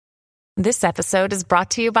This episode is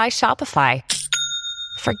brought to you by Shopify.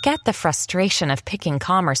 Forget the frustration of picking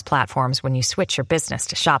commerce platforms when you switch your business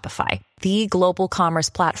to Shopify, the global commerce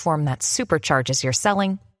platform that supercharges your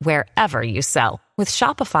selling wherever you sell. With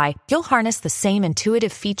Shopify, you'll harness the same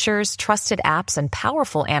intuitive features, trusted apps, and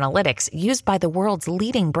powerful analytics used by the world's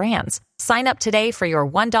leading brands. Sign up today for your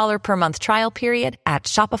 $1 per month trial period at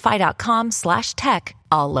shopify.com/tech,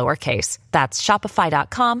 all lowercase. That's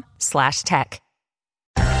shopify.com/tech.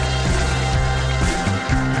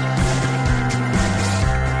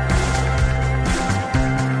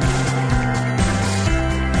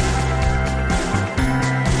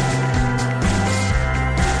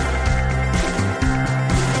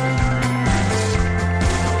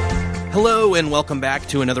 Hello and welcome back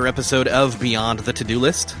to another episode of Beyond the To-Do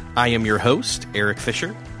List. I am your host, Eric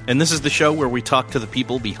Fisher, and this is the show where we talk to the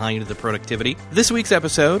people behind the productivity. This week's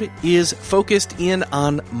episode is focused in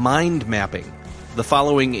on mind mapping. The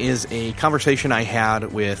following is a conversation I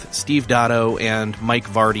had with Steve Dotto and Mike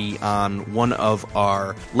Vardy on one of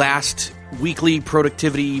our last weekly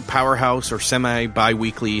productivity powerhouse or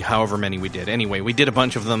semi-bi-weekly, however many we did. Anyway, we did a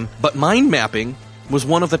bunch of them, but mind mapping was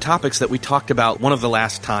one of the topics that we talked about one of the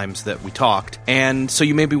last times that we talked. And so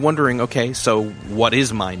you may be wondering, okay, so what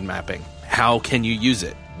is mind mapping? How can you use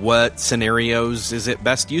it? What scenarios is it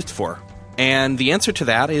best used for? And the answer to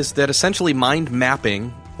that is that essentially mind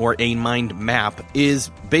mapping, or a mind map, is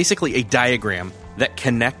basically a diagram that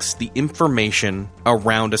connects the information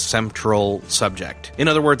around a central subject. In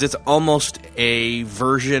other words, it's almost a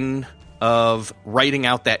version of writing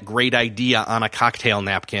out that great idea on a cocktail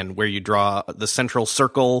napkin where you draw the central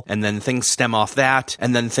circle and then things stem off that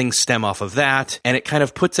and then things stem off of that. And it kind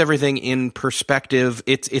of puts everything in perspective.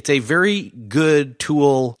 It's a very good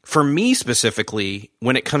tool for me specifically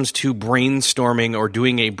when it comes to brainstorming or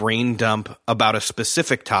doing a brain dump about a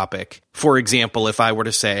specific topic. For example, if I were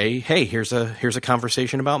to say, hey, here's a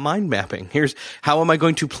conversation about mind mapping. Here's how am I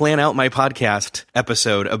going to plan out my podcast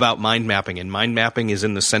episode about mind mapping? And mind mapping is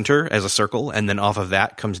in the center as a circle, and then off of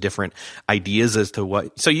that comes different ideas as to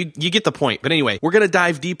what. So you get the point. But anyway, we're going to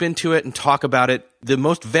dive deep into it and talk about it. The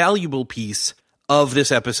most valuable piece of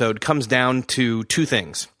this episode comes down to two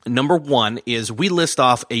things. Number one is we list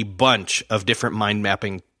off a bunch of different mind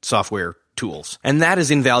mapping software tools. And that is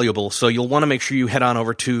invaluable. So you'll want to make sure you head on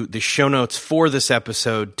over to the show notes for this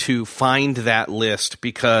episode to find that list,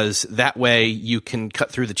 because that way you can cut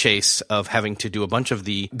through the chase of having to do a bunch of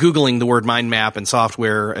the Googling the word mind map and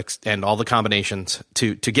software and all the combinations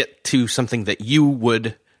to get to something that you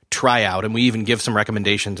would try out. And we even give some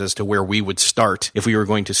recommendations as to where we would start if we were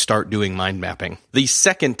going to start doing mind mapping. The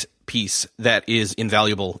second piece that is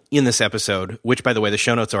invaluable in this episode, which by the way, the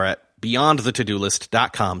show notes are at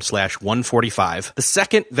beyondthetodolist.com/145. The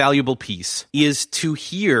second valuable piece is to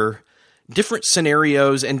hear different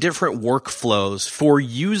scenarios and different workflows for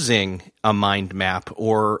using a mind map,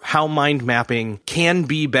 or how mind mapping can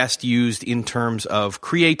be best used in terms of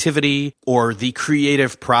creativity or the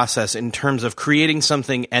creative process in terms of creating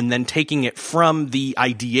something and then taking it from the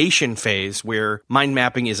ideation phase where mind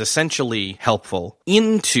mapping is essentially helpful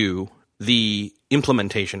into the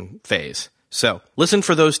implementation phase. So listen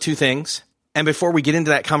for those two things. And before we get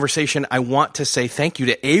into that conversation, I want to say thank you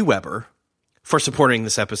to Aweber for supporting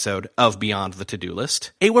this episode of Beyond the To-Do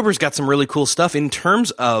List. Aweber's got some really cool stuff in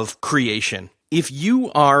terms of creation. If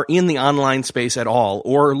you are in the online space at all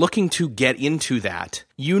or looking to get into that,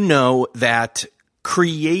 you know that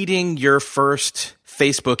creating your first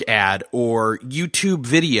Facebook ad or YouTube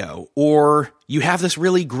video, or you have this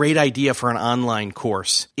really great idea for an online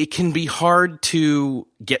course, it can be hard to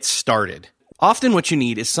get started. Often what you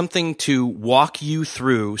need is something to walk you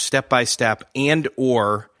through step by step and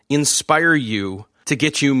or inspire you to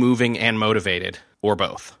get you moving and motivated, or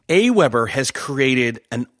both. Aweber has created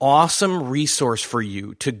an awesome resource for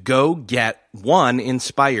you to go get 1,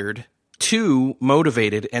 inspired, 2,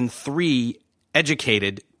 motivated, and 3,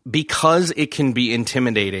 educated, because it can be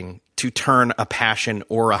intimidating to turn a passion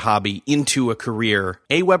or a hobby into a career.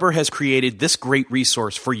 Aweber has created this great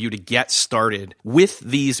resource for you to get started with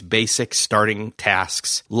these basic starting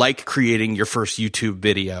tasks, like creating your first YouTube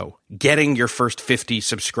video, getting your first 50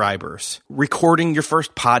 subscribers, recording your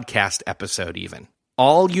first podcast episode even.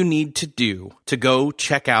 All you need to do to go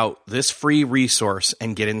check out this free resource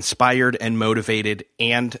and get inspired and motivated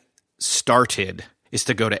and started is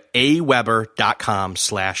to go to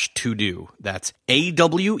aweber.com/to-do. That's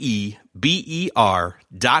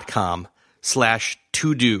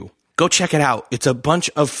aweber.com/to-do. Go check it out. It's a bunch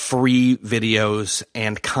of free videos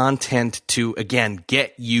and content to, again,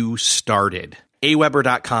 get you started.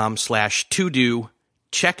 aweber.com/to-do.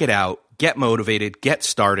 Check it out. Get motivated. Get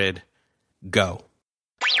started. Go.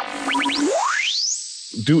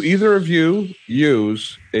 Do either of you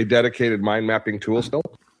use a dedicated mind mapping tool still?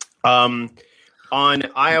 On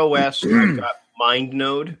iOS, I've got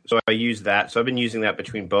MindNode, so I use that. So I've been using that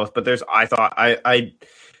between both. But there's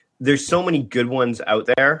so many good ones out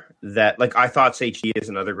there that, like, iThoughts HD is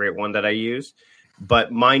another great one that I use.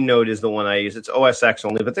 But MindNode is the one I use. It's OS X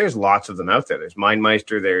only, but there's lots of them out there. There's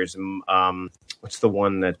MindMeister. There's what's the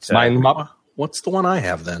one that MindMap? What's the one I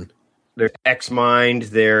have then? There's XMind.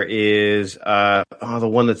 There is the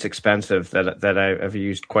one that's expensive that I've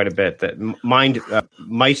used quite a bit. That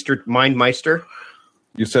MindMeister.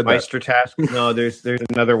 You said Meister Task. No, there's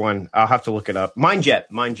another one. I'll have to look it up.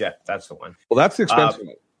 MindJet. That's the one. Well, that's the expensive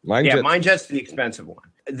one. MindJet's the expensive one.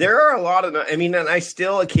 There are a lot of them. I mean, and I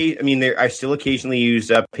still occasionally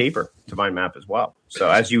use paper to mind map as well. So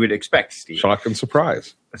as you would expect, Steve. Shock and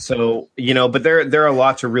surprise. So, but there are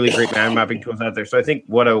lots of really great mind mapping tools out there. So I think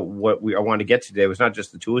what I wanted to get to today was not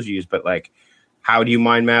just the tools you use, but like, how do you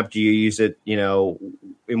mind map? Do you use it?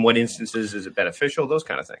 In what instances is it beneficial? Those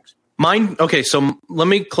kind of things. Okay, so let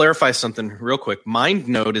me clarify something real quick.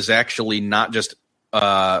 MindNode is actually not just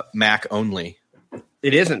Mac only.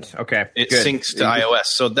 It isn't. Okay. It syncs to iOS.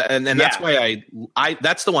 So that's why I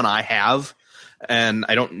that's the one I have, and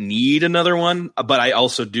I don't need another one. But I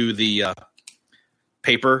also do the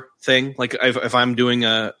paper thing. Like if I'm doing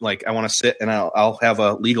I want to sit and I'll have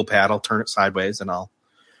a legal pad. I'll turn it sideways and I'll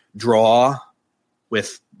draw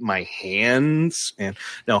with my hands. And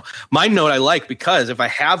no, MindNode I like because if I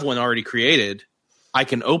have one already created, I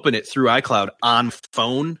can open it through iCloud on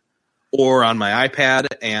phone or on my iPad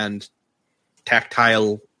and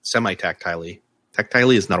semi-tactilely.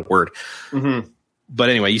 Tactilely is not a word. Mm-hmm. But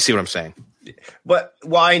anyway, you see what I'm saying. But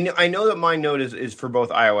I know that MindNode is for both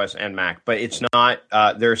iOS and Mac, but it's not.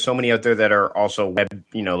 There are so many out there that are also web.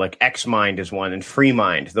 Like XMind is one, and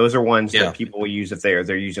FreeMind. Those are ones that people will use if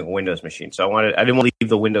they're using a Windows machine. So I didn't want to leave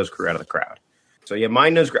the Windows crew out of the crowd. So yeah,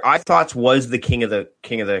 MindNode's great. iThoughts was the king of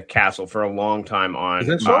the castle for a long time on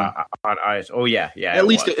iOS. Oh yeah. At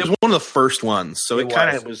least it was one of the first ones. So it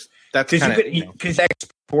kind of was. That's because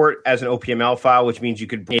export as an OPML file, which means you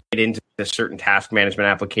could bring it into a certain task management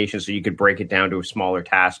application, so you could break it down to smaller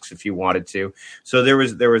tasks if you wanted to. So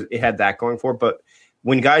it had that going for it. But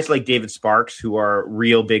when guys like David Sparks, who are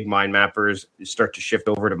real big mind mappers, start to shift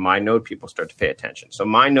over to MindNode, people start to pay attention. So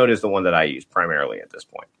MindNode is the one that I use primarily at this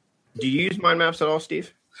point. Do you use mind maps at all,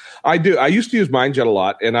 Steve? I do. I used to use MindJet a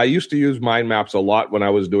lot, and I used to use mind maps a lot when I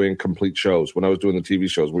was doing complete shows. When I was doing the TV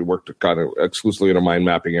shows, we worked kind of exclusively in a mind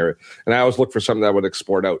mapping area, and I always looked for something that would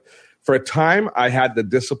export out. For a time, I had the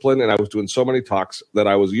discipline, and I was doing so many talks that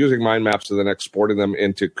I was using mind maps and then exporting them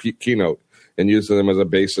into Keynote and using them as a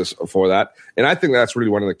basis for that. And I think that's really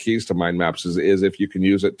one of the keys to mind maps is if you can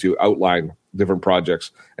use it to outline different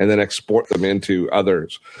projects and then export them into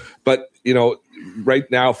others. But, right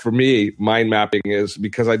now for me, mind mapping is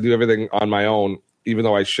because I do everything on my own, even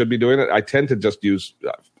though I should be doing it, I tend to do it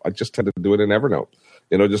in Evernote.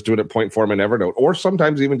 Just doing it point form in Evernote, or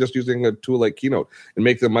sometimes even just using a tool like Keynote and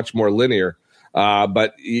make them much more linear.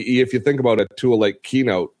 But if you think about a tool like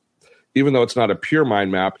Keynote, even though it's not a pure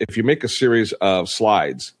mind map, if you make a series of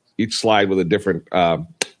slides, each slide with a different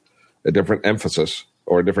emphasis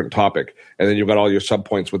or a different topic, and then you've got all your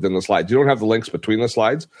subpoints within the slides. You don't have the links between the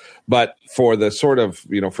slides, but for the sort of,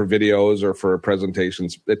 for videos or for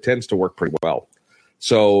presentations, it tends to work pretty well.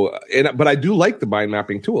 So, but I do like the mind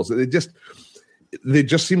mapping tools. There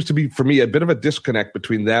just seems to be, for me, a bit of a disconnect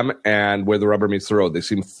between them and where the rubber meets the road. They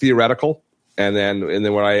seem theoretical, and then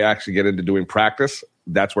when I actually get into doing practice,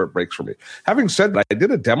 that's where it breaks for me. Having said that, I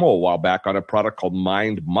did a demo a while back on a product called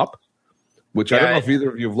Mindmapping, which I don't know if either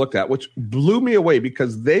of you have looked at, which blew me away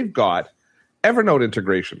because they've got Evernote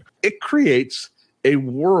integration. It creates a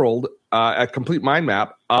world, a complete mind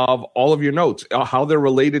map of all of your notes, how they're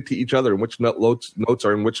related to each other, and which notes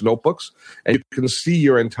are in which notebooks. And you can see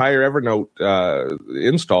your entire Evernote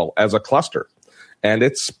install as a cluster. And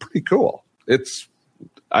it's pretty cool.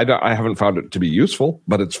 I haven't found it to be useful,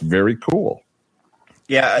 but it's very cool.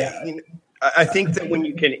 Yeah, I think that when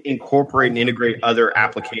you can incorporate and integrate other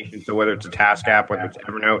applications, so whether it's a task app, whether it's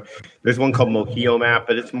Evernote, there's one called Mojio Map,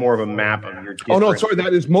 but it's more of a map of your. Oh no, sorry,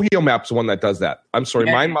 that is Mojio Map's the one that does that. I'm sorry,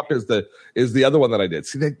 Mindmap is the other one that I did.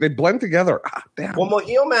 See, they blend together. Damn. Well,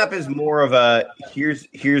 Mojio Map is more of a here's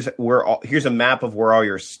a map of where all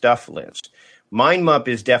your stuff lives. Mindmap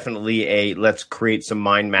is definitely let's create some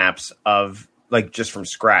mind maps of. Like just from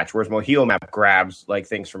scratch, whereas Mojio Map grabs like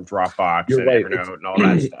things from Dropbox and Evernote and all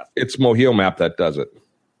that stuff. It's Mojio Map that does it.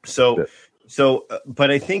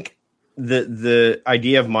 But I think the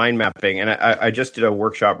idea of mind mapping, and I just did a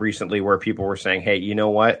workshop recently where people were saying, "Hey, you know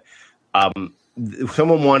what?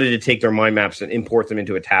 someone wanted to take their mind maps and import them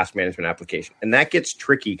into a task management application. And that gets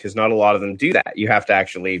tricky because not a lot of them do that. You have to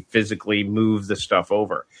actually physically move the stuff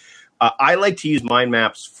over. I like to use mind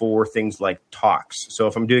maps for things like talks. So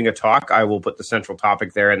if I'm doing a talk, I will put the central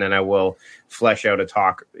topic there, and then I will flesh out a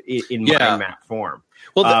talk in mind map form.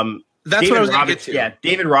 Well, that's David what I was going to get to. Yeah,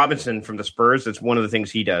 David Robinson from the Spurs, that's one of the things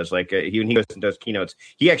he does. Like when he goes and does keynotes,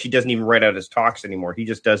 he actually doesn't even write out his talks anymore. He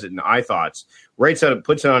just does it in iThoughts, writes out,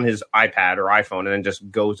 puts it on his iPad or iPhone, and then just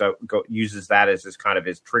uses that as his kind of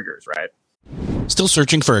his triggers, right? Still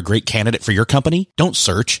searching for a great candidate for your company? Don't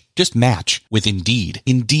search, just match with Indeed.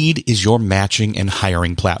 Indeed is your matching and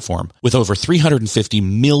hiring platform with over 350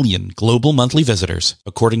 million global monthly visitors,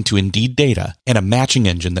 according to Indeed data, and a matching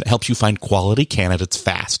engine that helps you find quality candidates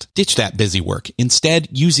fast. Ditch that busy work. Instead,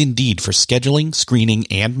 use Indeed for scheduling, screening,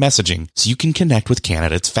 and messaging so you can connect with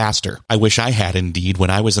candidates faster. I wish I had Indeed when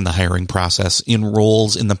I was in the hiring process in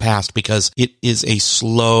roles in the past because it is a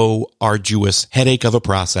slow, arduous headache of a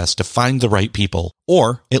process to find the right people.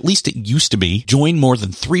 Or, at least it used to be, join more than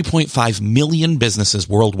 3.5 million businesses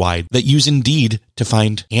worldwide that use Indeed to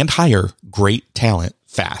find and hire great talent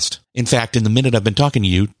fast. In fact, in the minute I've been talking to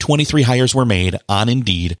you, 23 hires were made on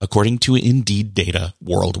Indeed, according to Indeed data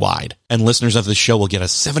worldwide. And listeners of the show will get a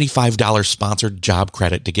 $75 sponsored job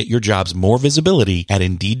credit to get your jobs more visibility at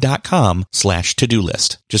Indeed.com/to-do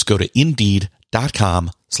list. Just go to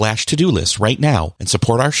Indeed.com/to-do list right now and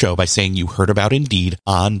support our show by saying you heard about Indeed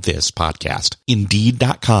on this podcast.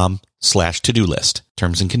 Indeed.com/to-do list.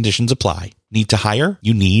 Terms and conditions apply. Need to hire?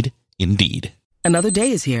 You need Indeed. Another day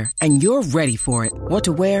is here and you're ready for it. What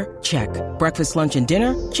to wear? Check. Breakfast, lunch, and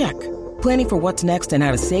dinner? Check. Planning for what's next and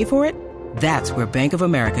how to save for it? That's where Bank of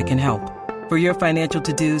America can help. For your financial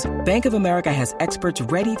to-dos, Bank of America has experts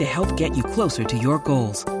ready to help get you closer to your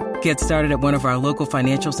goals. Get started at one of our local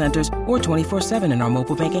financial centers or 24/7 in our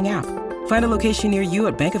mobile banking app. Find a location near you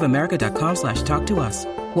at bankofamerica.com/talktous.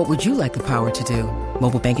 What would you like the power to do?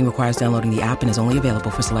 Mobile banking requires downloading the app and is only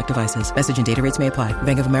available for select devices. Message and data rates may apply.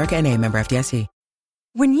 Bank of America NA, member FDIC.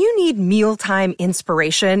 When you need mealtime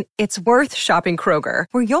inspiration, it's worth shopping Kroger,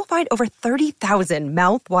 where you'll find over 30,000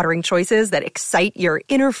 mouth-watering choices that excite your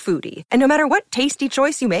inner foodie. And no matter what tasty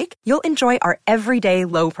choice you make, you'll enjoy our everyday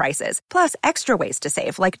low prices, plus extra ways to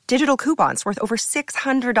save, like digital coupons worth over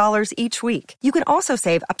 $600 each week. You can also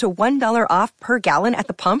save up to $1 off per gallon at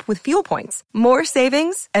the pump with fuel points. More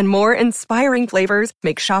savings and more inspiring flavors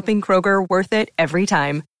make shopping Kroger worth it every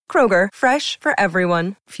time. Kroger, fresh for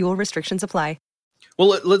everyone. Fuel restrictions apply.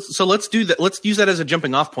 Well, let's do that. Let's use that as a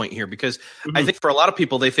jumping off point here, because I think for a lot of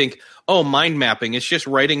people, they think, oh, mind mapping, it's just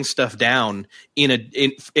writing stuff down and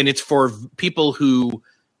it's for people who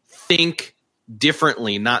think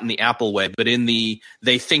differently, not in the Apple way, but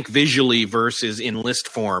they think visually versus in list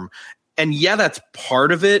form. And yeah, that's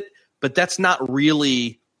part of it, but that's not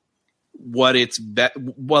really what it's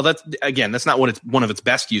that's not what it's one of its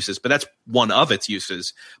best uses, but that's one of its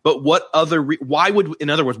uses. But what other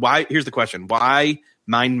here's the question: why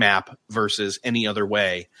mind map versus any other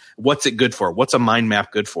way? What's it good for? What's a mind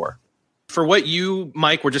map good for? For what you,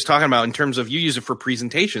 Mike, were just talking about in terms of you use it for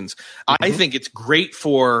presentations, I think it's great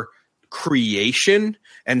for creation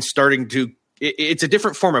and starting to. It's a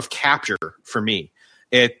different form of capture for me.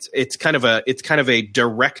 It's kind of a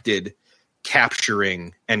directed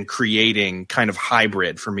capturing and creating kind of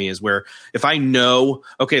hybrid for me, is where if I know,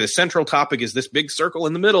 okay, the central topic is this big circle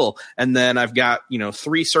in the middle, and then I've got,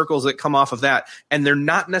 3 circles that come off of that, and they're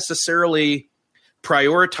not necessarily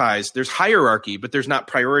prioritized. There's hierarchy, but there's not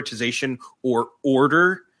prioritization or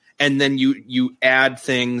order. And then you add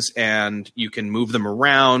things and you can move them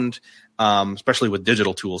around, especially with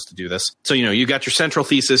digital tools to do this. So, you got your central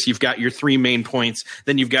thesis, you've got your 3 main points,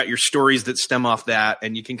 then you've got your stories that stem off that,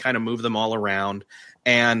 and you can kind of move them all around.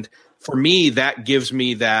 And for me, that gives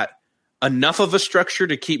me that enough of a structure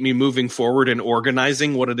to keep me moving forward and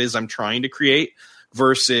organizing what it is I'm trying to create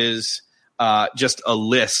versus just a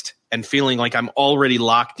list and feeling like I'm already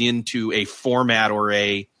locked into a format or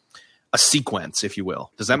a sequence, if you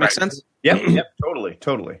will. Does that make sense? Yep, totally.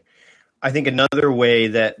 I think another way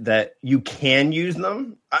that you can use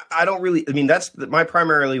them, I don't really. I mean, that's my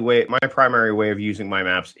primary way. My primary way of using my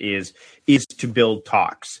maps is to build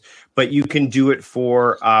talks, but you can do it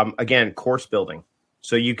for again, course building.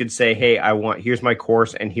 So you could say, hey, here's my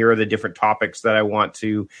course, and here are the different topics that I want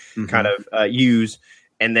to kind of use,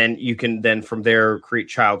 and then you can from there create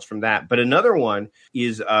childs from that. But another one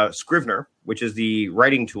is Scrivener, which is the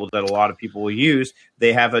writing tool that a lot of people will use.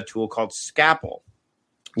 They have a tool called Scapple.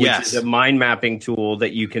 which Yes. is a mind mapping tool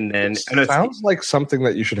that you can then. It sounds like something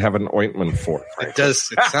that you should have an ointment for. It does.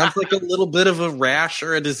 It sounds like a little bit of a rash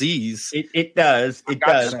or a disease. It does. It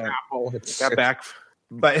does. Got back.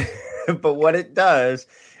 But what it does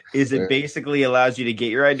is it basically allows you to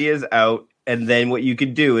get your ideas out, and then what you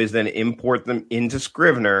could do is then import them into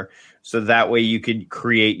Scrivener, so that way you could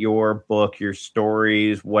create your book, your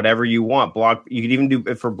stories, whatever you want. You could even do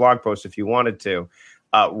it for blog posts if you wanted to,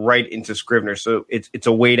 right into Scrivener. So it's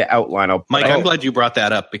a way to outline. Mike, I'm glad you brought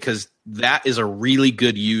that up, because that is a really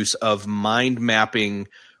good use of mind mapping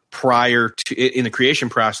prior to in the creation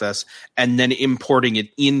process, and then importing it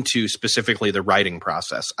into specifically the writing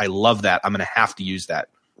process. I love that. I'm going to have to use that.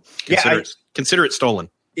 Consider it stolen.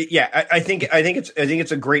 I think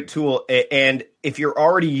it's a great tool. And if you're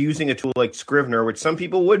already using a tool like Scrivener, which some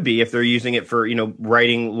people would be if they're using it for,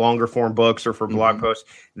 writing longer form books or for blog posts,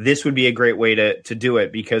 this would be a great way to do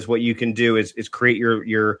it, because what you can do is create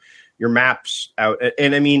your maps out.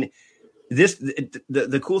 And I mean,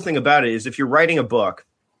 the cool thing about it is if you're writing a book,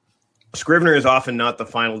 Scrivener is often not the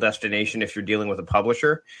final destination if you're dealing with a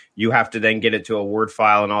publisher. You have to then get it to a Word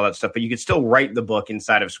file and all that stuff, but you could still write the book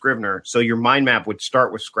inside of Scrivener. So your mind map would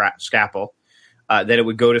start with Scapple, then it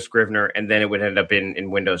would go to Scrivener, and then it would end up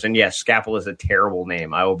in Windows. And yes, Scapple is a terrible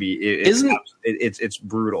name. It's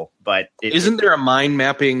brutal, but isn't there a mind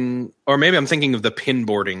mapping, or maybe I'm thinking of the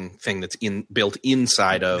pinboarding thing that's built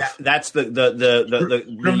inside of that's the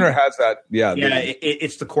Scrivener has that. Yeah,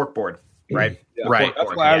 it's the corkboard. Right. Yeah, right.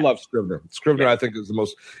 That's why I love Scrivener. Scrivener, I think, is the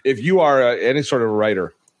most. If you are any sort of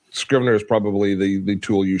writer, Scrivener is probably the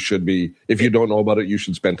tool you should be. If you don't know about it, you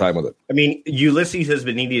should spend time with it. I mean, Ulysses has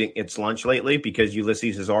been eating its lunch lately because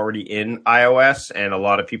Ulysses is already in iOS, and a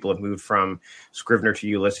lot of people have moved from Scrivener to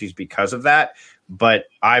Ulysses because of that. But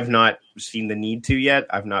I've not seen the need to yet.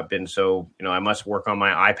 I've not been I must work on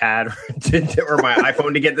my iPad or my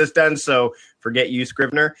iPhone to get this done. So forget you,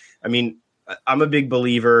 Scrivener. I mean, I'm a big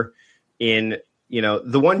believer in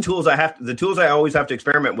the tools I always have to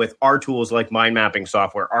experiment with are tools like mind mapping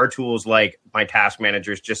software, are tools like my task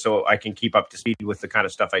managers, just so I can keep up to speed with the kind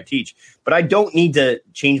of stuff I teach. But I don't need to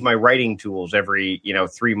change my writing tools every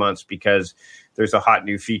 3 months because there's a hot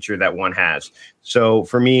new feature that one has. So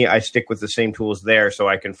for me, I stick with the same tools there so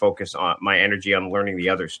I can focus on my energy on learning the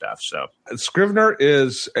other stuff. So Scrivener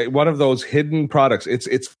is one of those hidden products.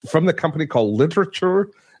 It's from the company called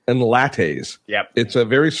Literature and Lattes. Yep. It's a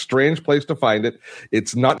very strange place to find it.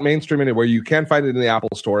 It's not mainstream anywhere. You can find it in the Apple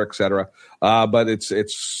Store, etc. But it's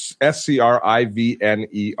Scrivener.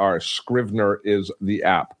 Scrivener is the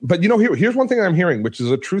app. But here's one thing I'm hearing, which is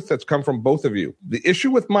a truth that's come from both of you. The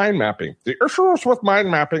issues with mind mapping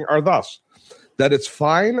are thus: that it's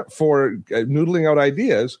fine for noodling out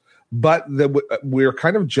ideas, but we're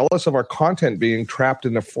kind of jealous of our content being trapped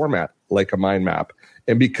in a format like a mind map.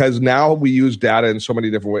 And because now we use data in so many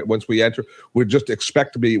different ways, once we enter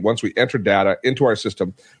data into our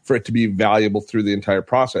system, for it to be valuable through the entire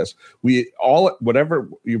process. Whatever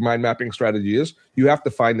your mind mapping strategy is, you have to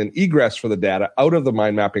find an egress for the data out of the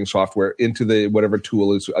mind mapping software into the whatever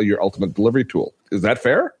tool is your ultimate delivery tool. Is that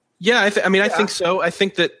fair? Yeah, I think so. I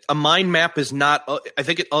think that a mind map is not. I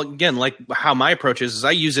think again, like how my approach is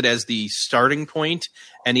I use it as the starting point,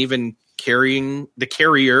 and even carrying the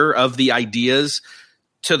carrier of the ideas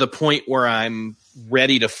to the point where I'm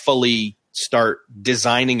ready to fully start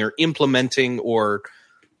designing or implementing or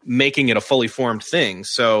making it a fully formed thing.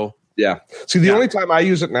 So yeah. See, the only time I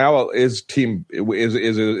use it now is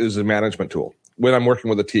a management tool when I'm working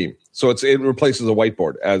with a team. So it replaces a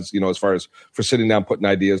whiteboard as far as for sitting down, putting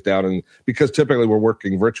ideas down, and because typically we're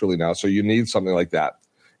working virtually now, so you need something like that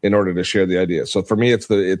in order to share the ideas. So for me, it's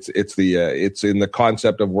in the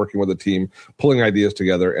concept of working with a team, pulling ideas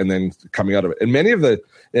together, and then coming out of it. And many of the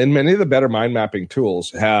better mind mapping tools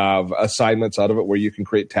have assignments out of it where you can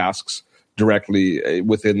create tasks directly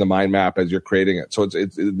within the mind map as you're creating it. So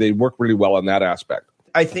they work really well on that aspect.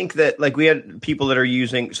 I think that we had people that are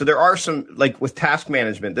using, so there are some with task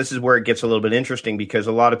management, this is where it gets a little bit interesting because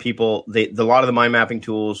a lot of people, a lot of the mind mapping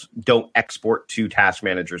tools don't export to task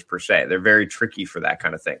managers per se. They're very tricky for that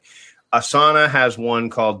kind of thing. Asana has one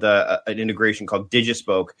called an integration called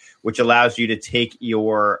Digispoke, which allows you to take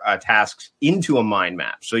your tasks into a mind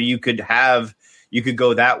map. So you could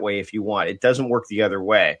go that way if you want. It doesn't work the other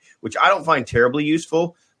way, which I don't find terribly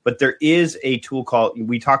useful, but there is a tool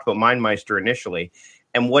we talked about MindMeister initially.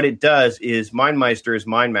 And what it does is MindMeister is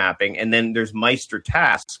mind mapping, and then there's Meister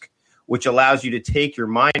Task, which allows you to take your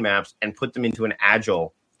mind maps and put them into an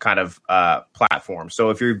agile kind of platform. So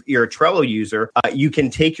if you're a Trello user, you can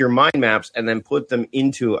take your mind maps and then put them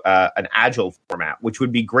into an agile format, which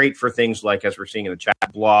would be great for things like, as we're seeing in the chat,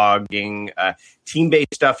 blogging,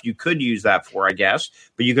 team-based stuff. You could use that for, I guess,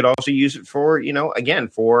 but you could also use it for, again,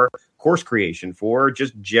 for course creation, for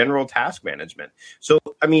just general task management. So,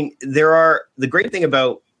 I mean, the great thing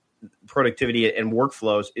about productivity and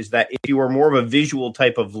workflows is that if you are more of a visual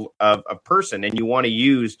type of person and you want to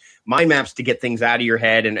use mind maps to get things out of your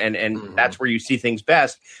head and that's where you see things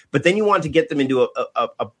best, but then you want to get them into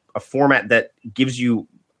a format that gives you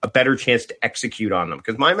a better chance to execute on them,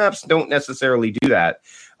 because mind maps don't necessarily do that,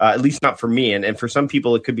 at least not for me. And for some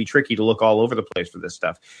people, it could be tricky to look all over the place for this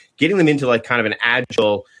stuff. Getting them into like kind of an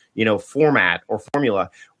agile format or formula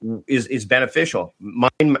is beneficial.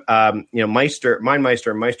 Mindmeister and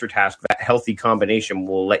Meistertask, that healthy combination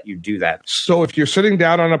will let you do that. So if you're sitting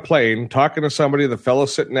down on a plane talking to somebody, the fellow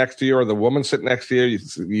sitting next to you or the woman sitting next to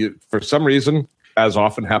you, for some reason, as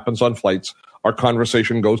often happens on flights, our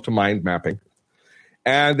conversation goes to mind mapping.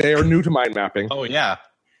 And they are new to mind mapping. Oh, yeah.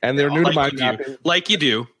 And they're new to mind mapping. Like you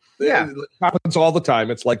do. Yeah. It happens all the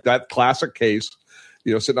time. It's like that classic case.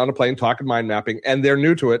 Sitting on a plane talking mind mapping, and they're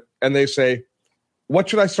new to it, and they say, "What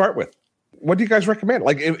should I start with? What do you guys recommend?"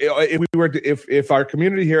 Like, if our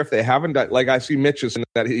community here, if they haven't done, like I see Mitch is in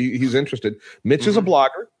that he's interested. Mitch is a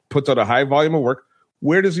blogger, puts out a high volume of work.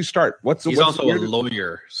 Where does he start? He's also a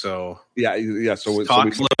lawyer, so yeah. So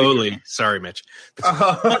talk slowly. Sorry, Mitch.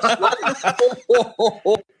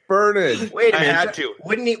 Bernard. Wait a minute. I had to.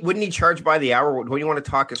 Wouldn't he charge by the hour? What do you want to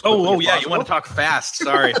talk as quickly as yeah, possible? you want to talk fast.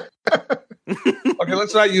 Sorry. Okay,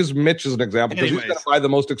 let's not use Mitch as an example because he's going to buy the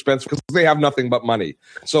most expensive because they have nothing but money.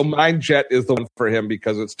 So MindJet is the one for him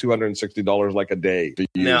because it's $260 like a day to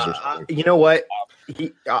use. You know what?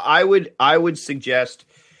 I would suggest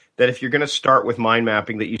that if you're going to start with mind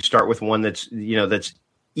mapping, that you start with one that's that's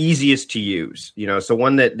easiest to use. So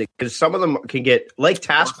one that, because some of them can get like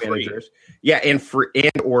task managers, and free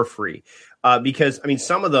or free, because I mean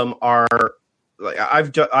some of them are like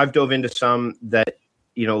I've dove into some that.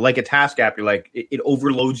 Like a task app, you're like, it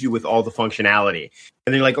overloads you with all the functionality.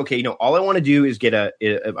 And then you're like, okay, all I want to do is get a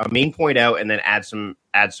main point out and then add some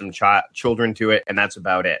children to it. And that's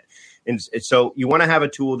about it. And so you want to have a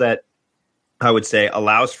tool that I would say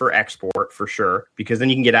allows for export for sure, because then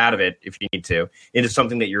you can get out of it if you need to into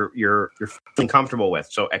something that you're feeling comfortable with.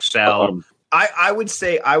 So Excel. I would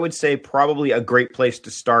say probably a great place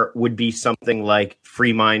to start would be something like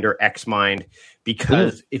FreeMind or XMind,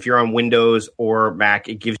 because if you're on Windows or Mac,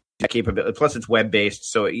 it gives you that capability. Plus, it's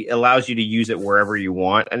web-based, so it allows you to use it wherever you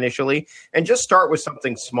want initially. And just start with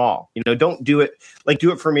something small. Don't do it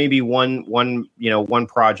do it for maybe one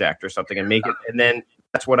project or something, and make it. And then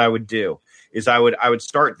that's what I would do. Is I would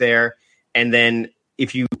start there, and then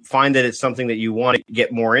if you find that it's something that you want to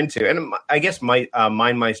get more into, and I guess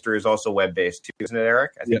MindMeister is also web-based too, isn't it,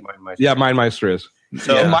 Eric? I think MindMeister. Yeah, MindMeister is.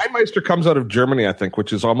 So MindMeister comes out of Germany, I think,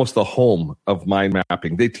 which is almost the home of mind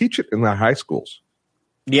mapping. They teach it in the high schools.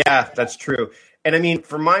 Yeah, that's true. And I mean,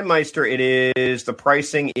 for MindMeister, the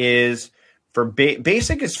pricing is for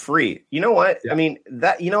basic is free. You know what? Yeah. I mean,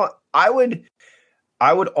 I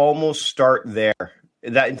would almost start there.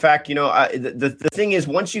 That in fact, the thing is,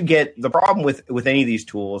 once you get the problem with any of these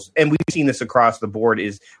tools, and we've seen this across the board,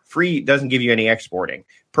 is free doesn't give you any exporting.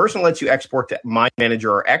 Personal lets you export to Mind Manager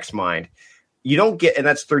or XMind. You don't get, and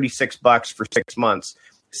that's $36 for 6 months.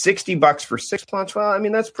 $60 for 6 months. Well, I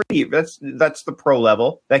mean, that's the pro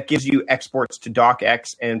level. That gives you exports to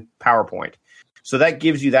DocX and PowerPoint. So that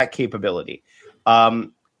gives you that capability.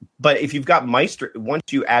 But if you've got Meister, once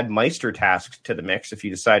you add Meister tasks to the mix, if you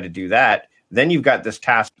decide to do that, then you've got this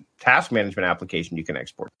task management application you can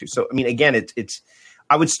export to. So, I mean, again, it's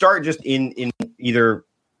I would start just in either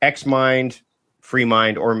XMind,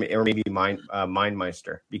 FreeMind, or maybe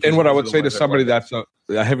MindMeister. And what I would say to somebody that's a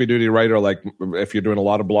heavy-duty writer, like if you're doing a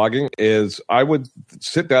lot of blogging, is I would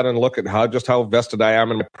sit down and look at how vested I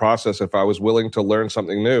am in the process if I was willing to learn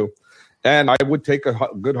something new. And I would take a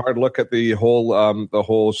good hard look at the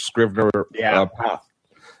whole Scrivener path.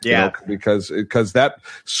 Yeah, because that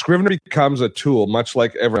Scrivener becomes a tool, much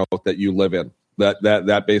like Evernote, that you live in.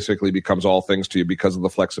 That basically becomes all things to you because of the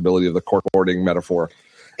flexibility of the corkboarding metaphor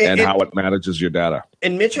and how it manages your data.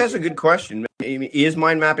 And Mitch has a good question. Is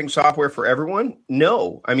mind mapping software for everyone?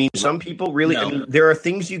 No. I mean, some people really. No. I mean, there are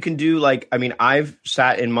things you can do. Like, I mean, I've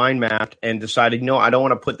sat in mind mapped and decided, no, I don't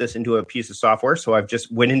want to put this into a piece of software. So I've just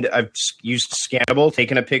I've used Scannable,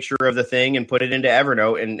 taken a picture of the thing, and put it into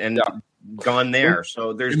Evernote and gone there.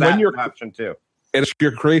 So there's that option too. And it's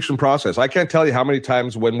your creation process. I can't tell you how many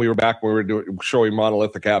times when we were showing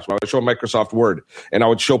monolithic apps, when I would show Microsoft Word, and I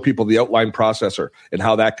would show people the outline processor and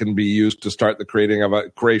how that can be used to start the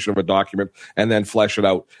creation of a document and then flesh it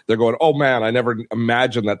out. They're going, oh man, I never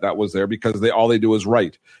imagined that was there, because all they do is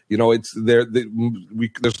write. It's there.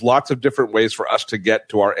 There's lots of different ways for us to get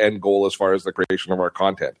to our end goal as far as the creation of our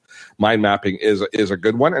content. Mind mapping is a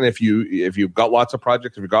good one, and if you've got lots of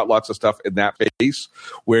projects, if you've got lots of stuff in that phase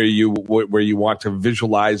where you want to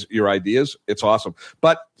visualize your ideas, it's awesome.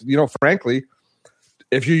 But frankly,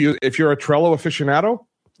 if you're a Trello aficionado,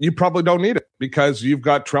 you probably don't need it, because you've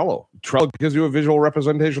got Trello. Trello gives you a visual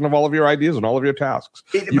representation of all of your ideas and all of your tasks.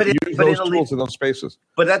 You use those tools in those spaces.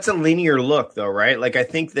 But that's a linear look, though, right? Like, I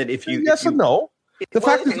think that yes and no. The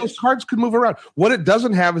fact is those cards can move around. What it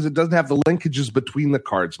doesn't have is it doesn't have the linkages between the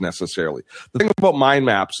cards necessarily. The thing about mind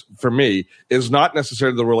maps for me is not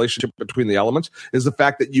necessarily the relationship between the elements, is the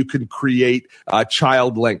fact that you can create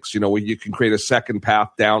child links, where you can create a second path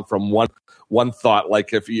down from one thought.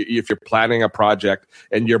 Like if you're planning a project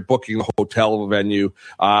and you're booking a hotel venue,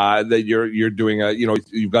 that you're doing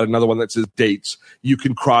you've got another one that says dates. You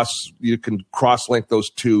can cross link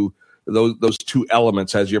those two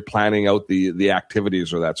elements as you're planning out the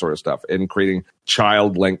activities or that sort of stuff, and creating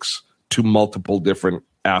child links to multiple different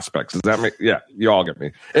aspects. Does that make? Yeah, you all get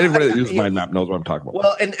me. Anybody that uses mind map knows what I'm talking about.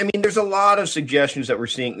 Well, and I mean, there's a lot of suggestions that we're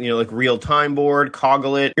seeing, like real time board,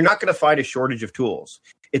 Coggle it. You're not going to find a shortage of tools.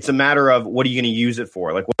 It's a matter of what are you going to use it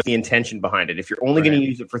for? Like, what's the intention behind it? If you're only going to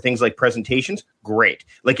use it for things like presentations, great.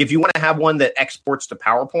 Like, if you want to have one that exports to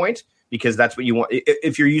PowerPoint, because that's what you want.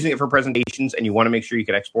 If you're using it for presentations and you want to make sure you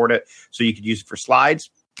can export it so you could use it for slides,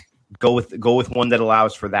 go with one that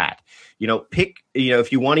allows for that. Pick,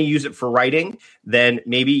 if you want to use it for writing, then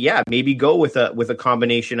maybe go with a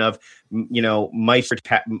combination of,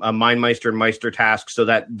 MindMeister and Meister tasks, so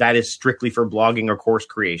that is strictly for blogging or course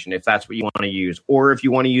creation, if that's what you want to use. Or if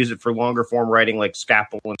you want to use it for longer form writing like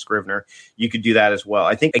Scapple and Scrivener, you could do that as well.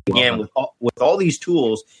 I think, again, with all these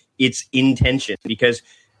tools, it's intention, because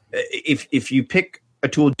if you pick a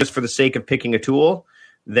tool just for the sake of picking a tool,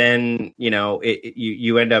 then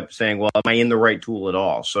you end up saying, well, am I in the right tool at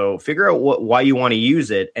all? So figure out why you want to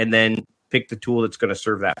use it, and then pick the tool that's going to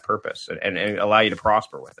serve that purpose and allow you to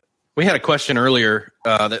prosper with it. We had a question earlier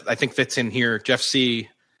that I think fits in here. Jeff C.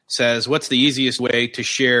 says, what's the easiest way to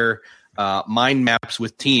share mind maps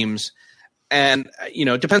with teams? And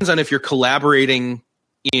it depends on if you're collaborating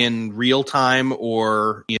in real time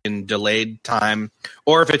or in delayed time,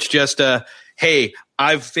 or if it's just hey,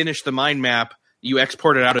 I've finished the mind map, you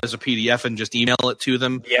export it out as a PDF and just email it to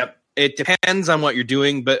them. Yep. It depends on what you're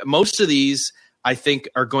doing, but most of these I think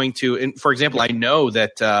are going to, and for example, I know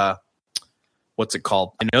that what's it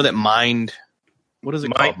called? I know that called?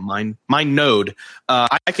 MindNode.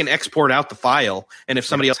 I can export out the file, and if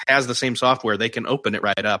somebody else has the same software, they can open it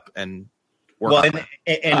right up and work. Well,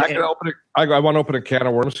 I want to open a can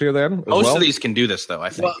of worms here then. Most of these can do this, though, I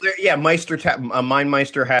think. Well,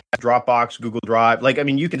 MindMeister has Dropbox, Google Drive. Like, I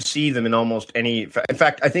mean, you can see them in almost any. In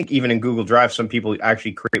fact, I think even in Google Drive, some people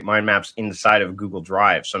actually create mind maps inside of Google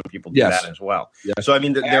Drive. Some people do that as well. Yes. So, I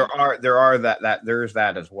mean, there is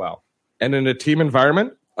that as well. And in a team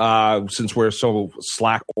environment, since we're so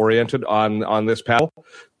Slack oriented on this panel,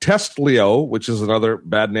 Testlio, which is another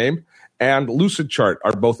bad name, and Lucidchart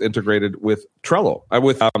are both integrated with Trello,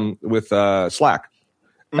 with Slack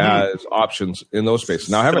as options in those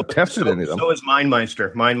spaces. Now, I haven't tested any of them. So is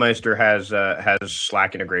MindMeister. MindMeister has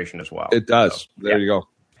Slack integration as well. It does. So, there you go.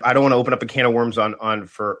 I don't want to open up a can of worms on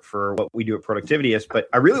for what we do at Productivityist, but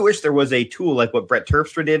I really wish there was a tool like what Brett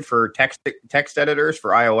Terpstra did for text editors for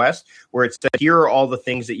iOS, where it said, here are all the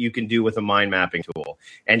things that you can do with a mind mapping tool,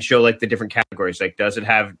 and show like the different categories. Like, does it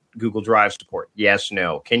have Google Drive support? Yes,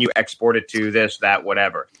 no. Can you export it to this, that,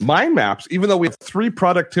 whatever? Mind maps, even though we have 3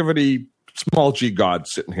 productivity small G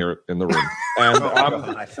gods sitting here in the room, and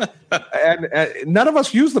none of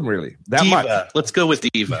us use them really that Diva. much. Let's go with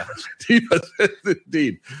Diva. Diva,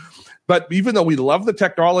 indeed. But even though we love the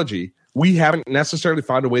technology, we haven't necessarily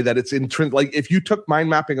found a way that it's intrinsic. Like, if you took mind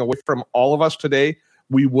mapping away from all of us today,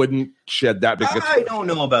 we wouldn't shed that big. I don't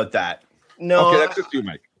know about that. No, okay, that's just you,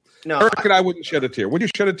 Mike. No, Eric and I wouldn't shed a tear. Would you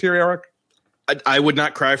shed a tear, Eric? I would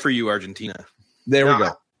not cry for you, Argentina. There we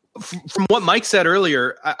go. From what Mike said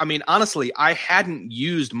earlier, I mean, honestly, I hadn't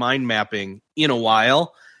used mind mapping in a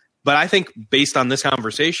while, but I think based on this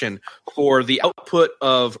conversation, for the output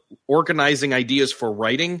of organizing ideas for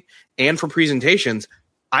writing and for presentations,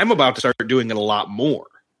 I'm about to start doing it a lot more.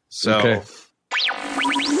 So,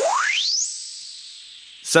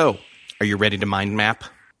 So, are you ready to mind map?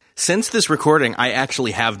 Since this recording, I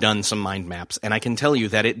actually have done some mind maps, and I can tell you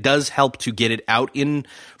that it does help to get it out in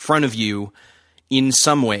front of you in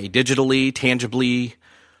some way, digitally, tangibly,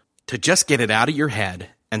 to just get it out of your head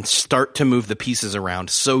and start to move the pieces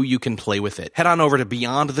around so you can play with it. Head on over to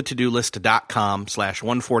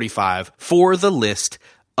beyondthetodolist.com/145 for the list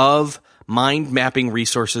of mind mapping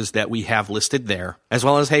resources that we have listed there, as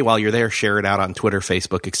well as, hey, while you're there, share it out on Twitter,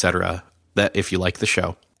 Facebook, etc., that if you like the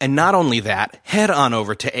show. And not only that, head on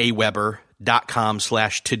over to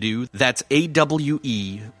aweber.com/to-do. That's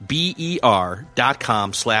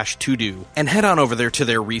AWEBER.com/to-do. And head on over there to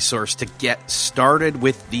their resource to get started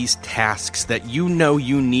with these tasks that you know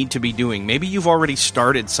you need to be doing. Maybe you've already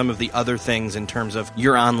started some of the other things in terms of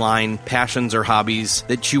your online passions or hobbies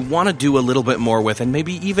that you want to do a little bit more with and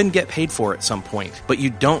maybe even get paid for at some point. But you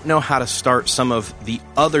don't know how to start some of the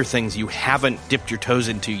other things you haven't dipped your toes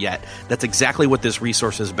into yet. That's exactly what this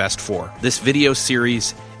resource is best for. This video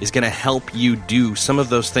series is going to help you do some of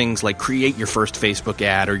those things like create your first Facebook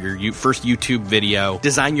ad or your first YouTube video,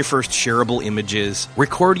 design your first shareable images,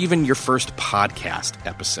 record even your first podcast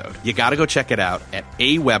episode. You got to go check it out at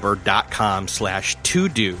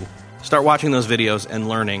aweber.com/to-do. Start watching those videos and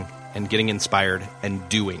learning and getting inspired and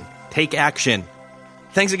doing. Take action.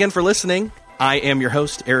 Thanks again for listening. I am your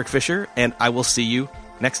host, Eric Fisher, and I will see you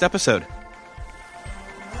next episode.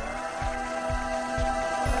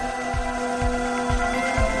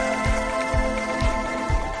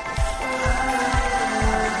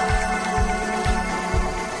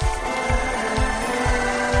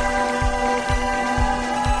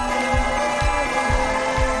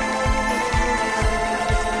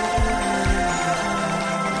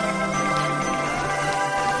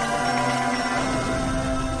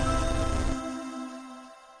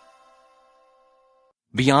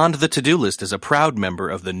 Beyond the To-Do List is a proud member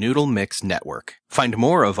of the Noodle Mix Network. Find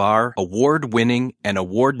more of our award-winning and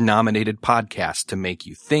award-nominated podcasts to make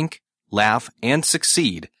you think, laugh, and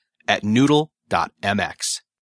succeed at noodle.mx.